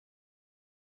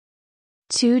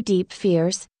Two Deep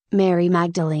Fears, Mary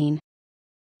Magdalene.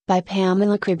 By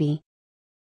Pamela Kribbe.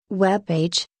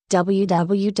 Webpage,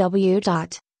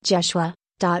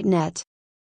 www.jeshua.net.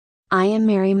 I am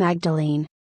Mary Magdalene.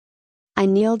 I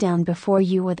kneel down before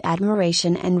you with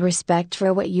admiration and respect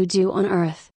for what you do on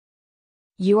earth.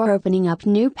 You are opening up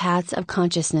new paths of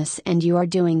consciousness, and you are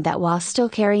doing that while still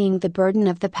carrying the burden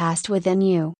of the past within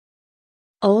you.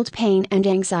 Old pain and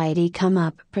anxiety come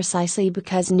up precisely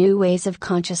because new ways of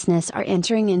consciousness are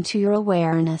entering into your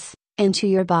awareness, into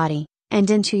your body, and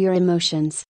into your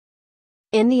emotions.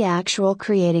 In the actual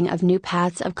creating of new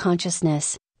paths of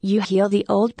consciousness, you heal the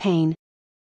old pain.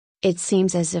 It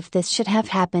seems as if this should have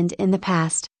happened in the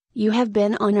past. You have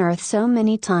been on earth so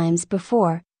many times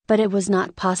before, but it was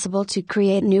not possible to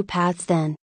create new paths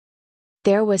then.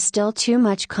 There was still too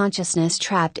much consciousness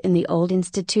trapped in the old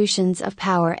institutions of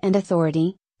power and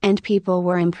authority, and people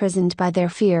were imprisoned by their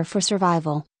fear for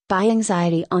survival, by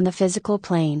anxiety on the physical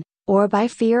plane, or by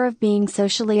fear of being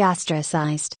socially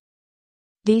ostracized.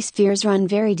 These fears run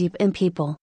very deep in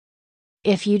people.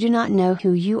 If you do not know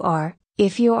who you are,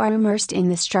 if you are immersed in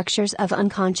the structures of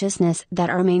unconsciousness that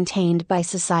are maintained by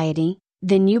society,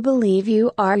 then you believe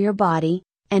you are your body,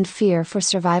 and fear for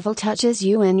survival touches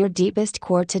you in your deepest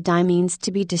core. To die means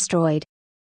to be destroyed.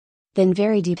 Then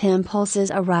very deep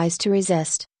impulses arise to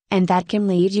resist, and that can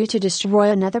lead you to destroy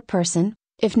another person,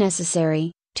 if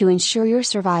necessary, to ensure your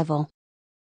survival.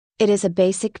 It is a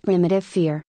basic primitive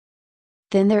fear.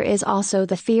 Then there is also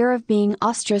the fear of being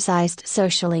ostracized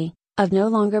socially, of no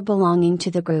longer belonging to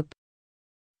the group.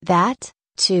 That,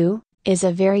 too, is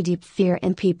a very deep fear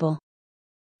in people.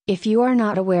 If you are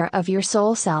not aware of your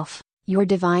soul self, your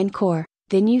divine core,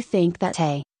 then you think that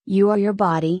A, you are your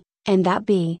body, and that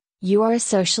B, you are a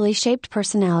socially shaped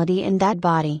personality in that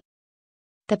body.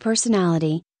 The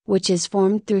personality, which is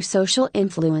formed through social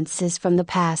influences from the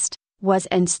past, was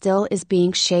and still is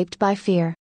being shaped by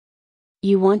fear.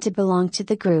 You want to belong to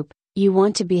the group, you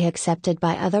want to be accepted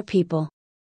by other people.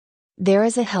 There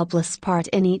is a helpless part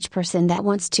in each person that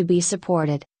wants to be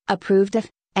supported, approved of,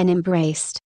 and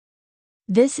embraced.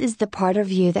 This is the part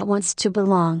of you that wants to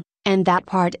belong, and that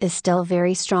part is still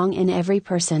very strong in every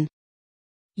person.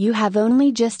 You have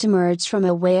only just emerged from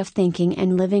a way of thinking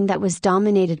and living that was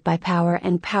dominated by power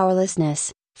and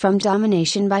powerlessness, from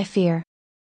domination by fear.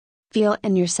 Feel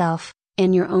in yourself,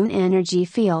 in your own energy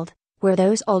field, where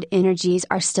those old energies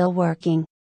are still working.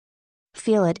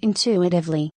 Feel it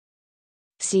intuitively.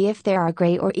 See if there are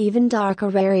gray or even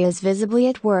darker areas visibly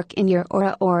at work in your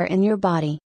aura or in your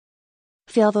body.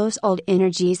 Feel those old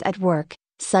energies at work,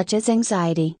 such as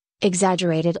anxiety,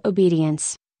 exaggerated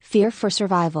obedience, fear for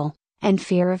survival, and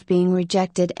fear of being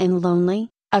rejected and lonely,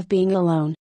 of being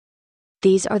alone.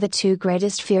 These are the two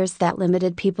greatest fears that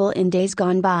limited people in days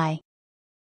gone by.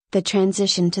 The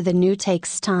transition to the new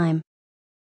takes time.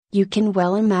 You can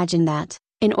well imagine that,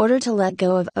 in order to let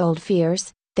go of old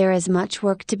fears, there is much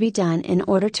work to be done in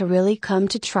order to really come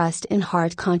to trust in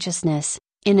heart consciousness,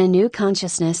 in a new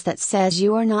consciousness that says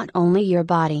you are not only your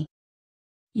body.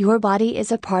 Your body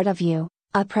is a part of you,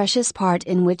 a precious part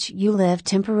in which you live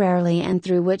temporarily and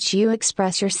through which you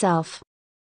express yourself.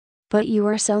 But you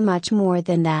are so much more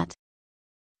than that.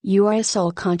 You are a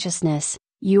soul consciousness,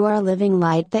 you are a living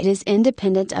light that is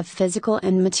independent of physical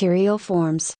and material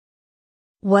forms.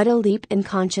 What a leap in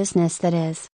consciousness that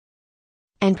is!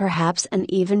 And perhaps an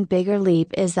even bigger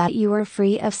leap is that you are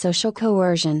free of social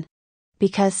coercion.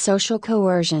 Because social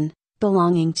coercion,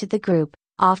 belonging to the group,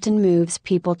 often moves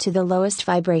people to the lowest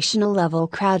vibrational level,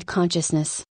 crowd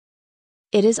consciousness.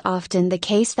 It is often the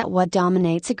case that what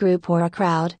dominates a group or a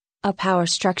crowd, a power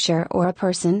structure or a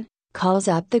person, calls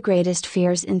up the greatest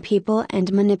fears in people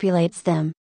and manipulates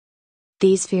them.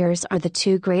 These fears are the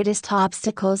two greatest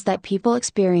obstacles that people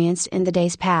experienced in the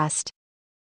days past.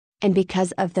 And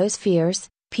because of those fears,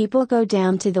 people go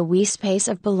down to the wee space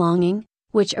of belonging,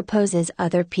 which opposes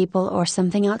other people or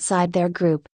something outside their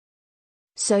group.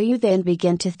 So you then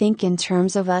begin to think in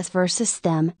terms of us versus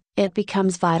them. It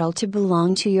becomes vital to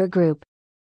belong to your group.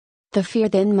 The fear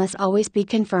then must always be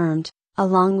confirmed,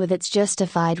 along with its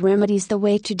justified remedies. The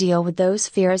way to deal with those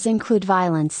fears include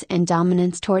violence and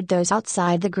dominance toward those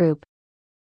outside the group.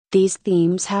 These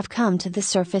themes have come to the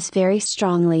surface very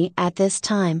strongly at this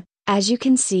time, as you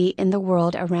can see in the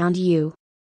world around you.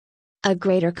 A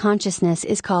greater consciousness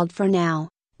is called for now,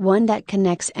 one that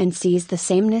connects and sees the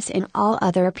sameness in all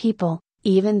other people,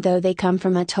 even though they come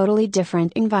from a totally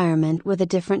different environment with a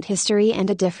different history and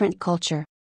a different culture.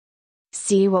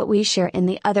 See what we share in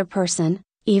the other person,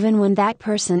 even when that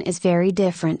person is very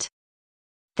different.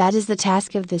 That is the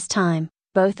task of this time,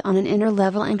 both on an inner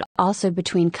level and also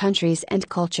between countries and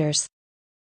cultures.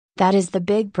 That is the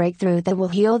big breakthrough that will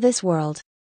heal this world.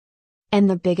 And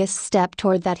the biggest step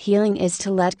toward that healing is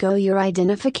to let go your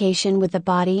identification with the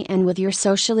body and with your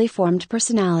socially formed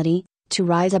personality, to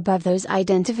rise above those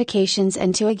identifications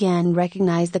and to again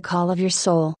recognize the call of your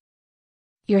soul.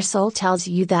 Your soul tells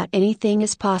you that anything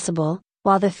is possible,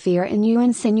 while the fear in you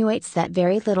insinuates that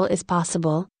very little is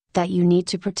possible, that you need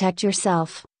to protect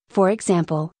yourself, for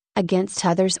example, against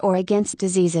others or against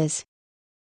diseases.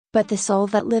 But the soul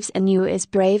that lives in you is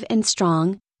brave and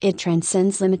strong, it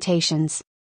transcends limitations.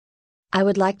 I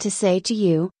would like to say to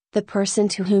you, the person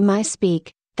to whom I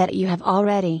speak, that you have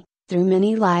already, through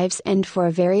many lives and for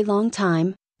a very long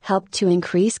time, helped to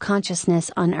increase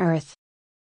consciousness on earth.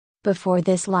 Before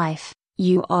this life,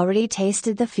 you already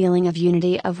tasted the feeling of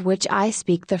unity of which I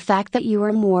speak, the fact that you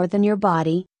are more than your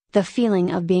body, the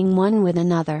feeling of being one with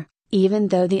another, even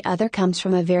though the other comes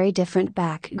from a very different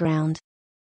background.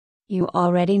 You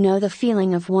already know the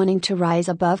feeling of wanting to rise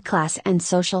above class and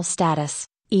social status,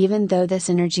 even though this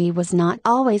energy was not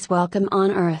always welcome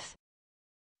on earth.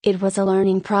 It was a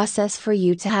learning process for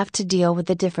you to have to deal with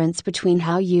the difference between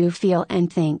how you feel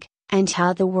and think, and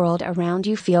how the world around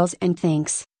you feels and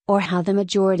thinks, or how the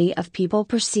majority of people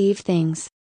perceive things.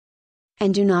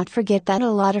 And do not forget that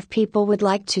a lot of people would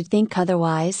like to think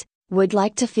otherwise, would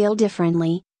like to feel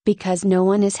differently, because no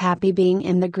one is happy being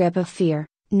in the grip of fear,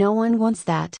 no one wants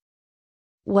that.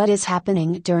 What is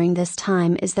happening during this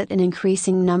time is that an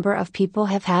increasing number of people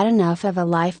have had enough of a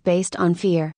life based on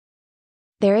fear.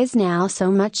 There is now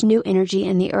so much new energy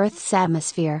in the Earth's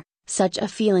atmosphere, such a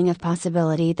feeling of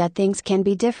possibility that things can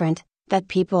be different, that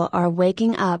people are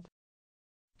waking up.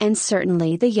 And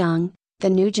certainly the young, the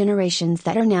new generations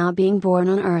that are now being born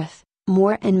on Earth,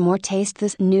 more and more taste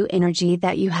this new energy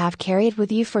that you have carried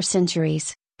with you for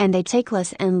centuries, and they take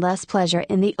less and less pleasure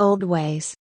in the old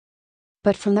ways.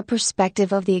 But from the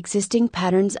perspective of the existing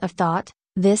patterns of thought,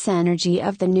 this energy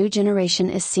of the new generation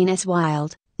is seen as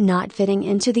wild, not fitting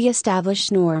into the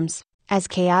established norms, as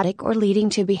chaotic or leading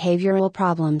to behavioral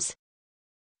problems.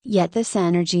 Yet this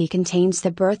energy contains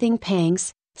the birthing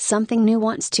pangs, something new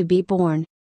wants to be born.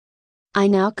 I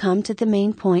now come to the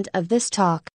main point of this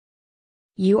talk.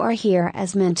 You are here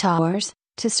as mentors,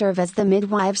 to serve as the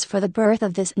midwives for the birth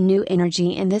of this new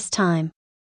energy in this time.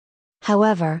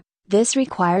 However, this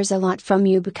requires a lot from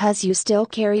you because you still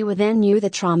carry within you the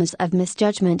traumas of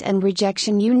misjudgment and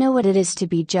rejection. You know what it is to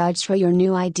be judged for your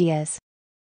new ideas.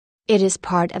 It is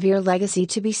part of your legacy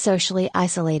to be socially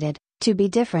isolated, to be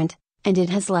different, and it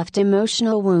has left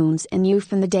emotional wounds in you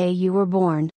from the day you were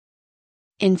born.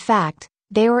 In fact,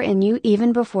 they were in you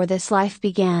even before this life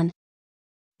began.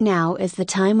 Now is the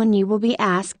time when you will be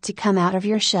asked to come out of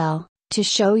your shell, to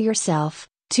show yourself,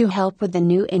 to help with the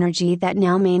new energy that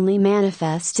now mainly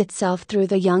manifests itself through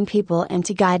the young people and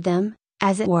to guide them,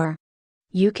 as it were.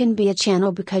 You can be a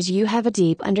channel because you have a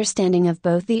deep understanding of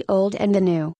both the old and the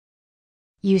new.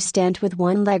 You stand with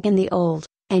one leg in the old,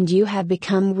 and you have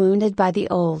become wounded by the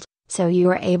old, so you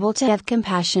are able to have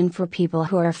compassion for people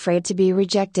who are afraid to be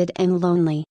rejected and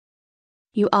lonely.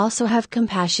 You also have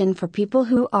compassion for people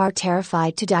who are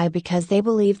terrified to die because they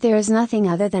believe there is nothing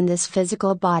other than this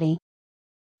physical body.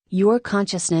 Your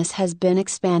consciousness has been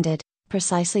expanded,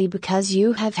 precisely because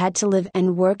you have had to live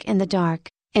and work in the dark,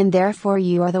 and therefore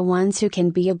you are the ones who can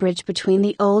be a bridge between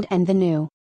the old and the new.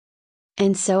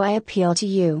 And so I appeal to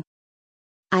you.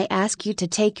 I ask you to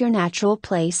take your natural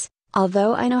place,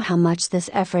 although I know how much this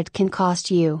effort can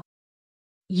cost you.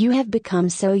 You have become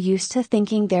so used to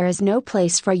thinking there is no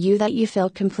place for you that you feel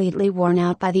completely worn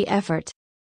out by the effort.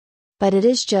 But it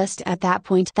is just at that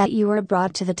point that you are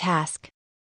brought to the task.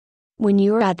 When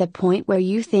you are at the point where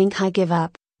you think I give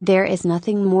up, there is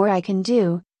nothing more I can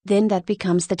do, then that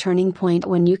becomes the turning point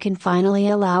when you can finally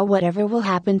allow whatever will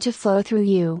happen to flow through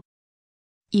you.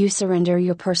 You surrender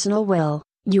your personal will,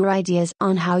 your ideas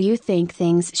on how you think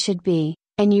things should be,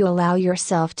 and you allow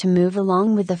yourself to move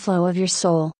along with the flow of your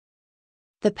soul.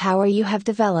 The power you have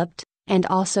developed, and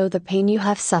also the pain you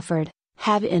have suffered,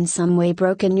 have in some way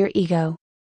broken your ego.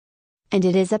 And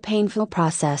it is a painful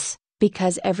process,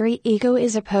 because every ego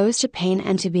is opposed to pain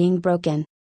and to being broken.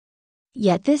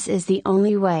 Yet this is the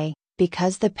only way,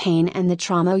 because the pain and the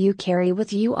trauma you carry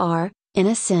with you are, in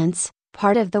a sense,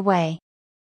 part of the way.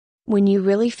 When you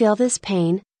really feel this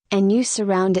pain, and you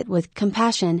surround it with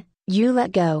compassion, you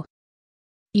let go.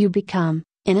 You become,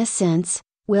 in a sense,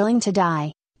 willing to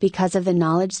die, because of the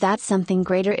knowledge that something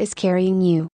greater is carrying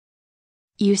you.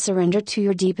 You surrender to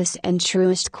your deepest and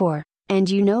truest core, and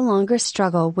you no longer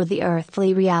struggle with the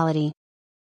earthly reality.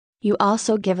 You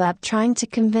also give up trying to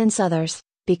convince others,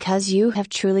 because you have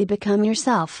truly become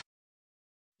yourself.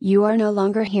 You are no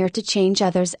longer here to change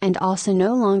others and also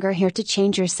no longer here to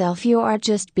change yourself. You are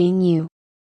just being you.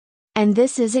 And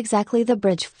this is exactly the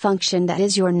bridge function that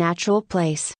is your natural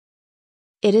place.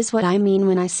 It is what I mean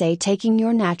when I say taking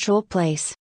your natural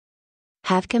place.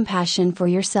 Have compassion for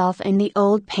yourself and the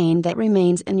old pain that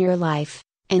remains in your life,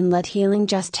 and let healing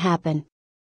just happen.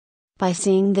 By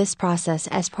seeing this process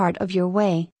as part of your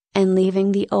way, and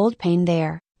leaving the old pain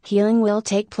there, healing will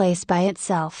take place by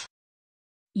itself.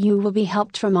 You will be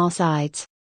helped from all sides.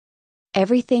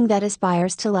 Everything that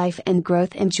aspires to life and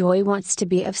growth and joy wants to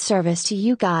be of service to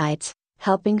you, guides,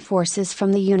 helping forces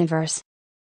from the universe.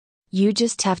 You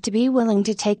just have to be willing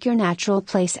to take your natural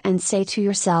place and say to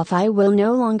yourself, I will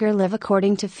no longer live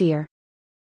according to fear.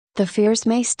 The fears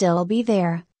may still be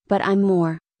there, but I'm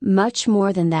more, much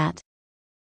more than that.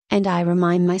 And I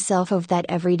remind myself of that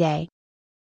every day.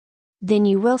 Then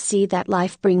you will see that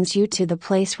life brings you to the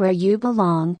place where you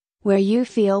belong, where you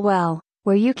feel well,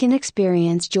 where you can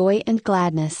experience joy and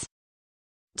gladness.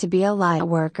 To be a light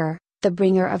worker, the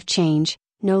bringer of change,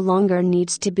 no longer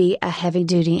needs to be a heavy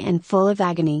duty and full of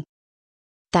agony.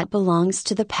 That belongs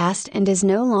to the past and is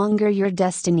no longer your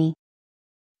destiny.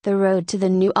 The road to the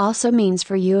new also means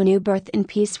for you a new birth in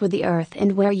peace with the earth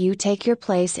and where you take your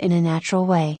place in a natural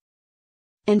way.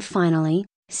 And finally,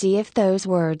 see if those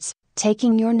words,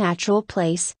 taking your natural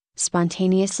place,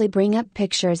 spontaneously bring up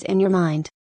pictures in your mind.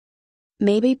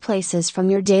 Maybe places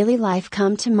from your daily life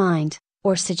come to mind,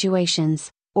 or situations,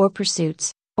 or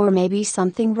pursuits, or maybe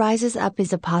something rises up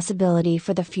as a possibility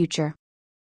for the future.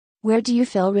 Where do you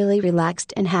feel really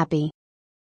relaxed and happy?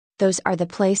 Those are the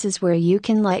places where you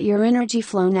can let your energy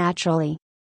flow naturally.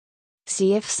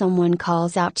 See if someone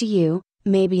calls out to you,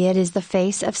 maybe it is the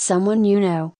face of someone you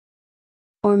know.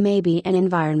 Or maybe an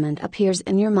environment appears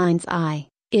in your mind's eye.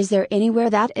 Is there anywhere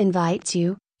that invites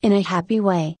you, in a happy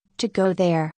way, to go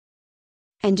there?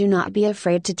 And do not be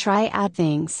afraid to try out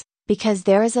things, because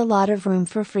there is a lot of room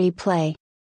for free play.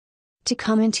 To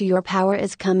come into your power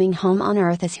is coming home on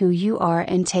earth as who you are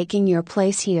and taking your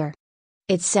place here.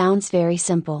 It sounds very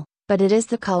simple, but it is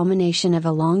the culmination of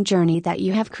a long journey that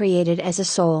you have created as a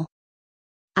soul.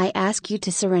 I ask you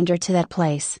to surrender to that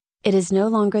place, it is no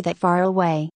longer that far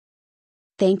away.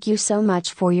 Thank you so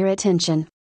much for your attention.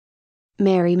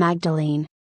 Mary Magdalene.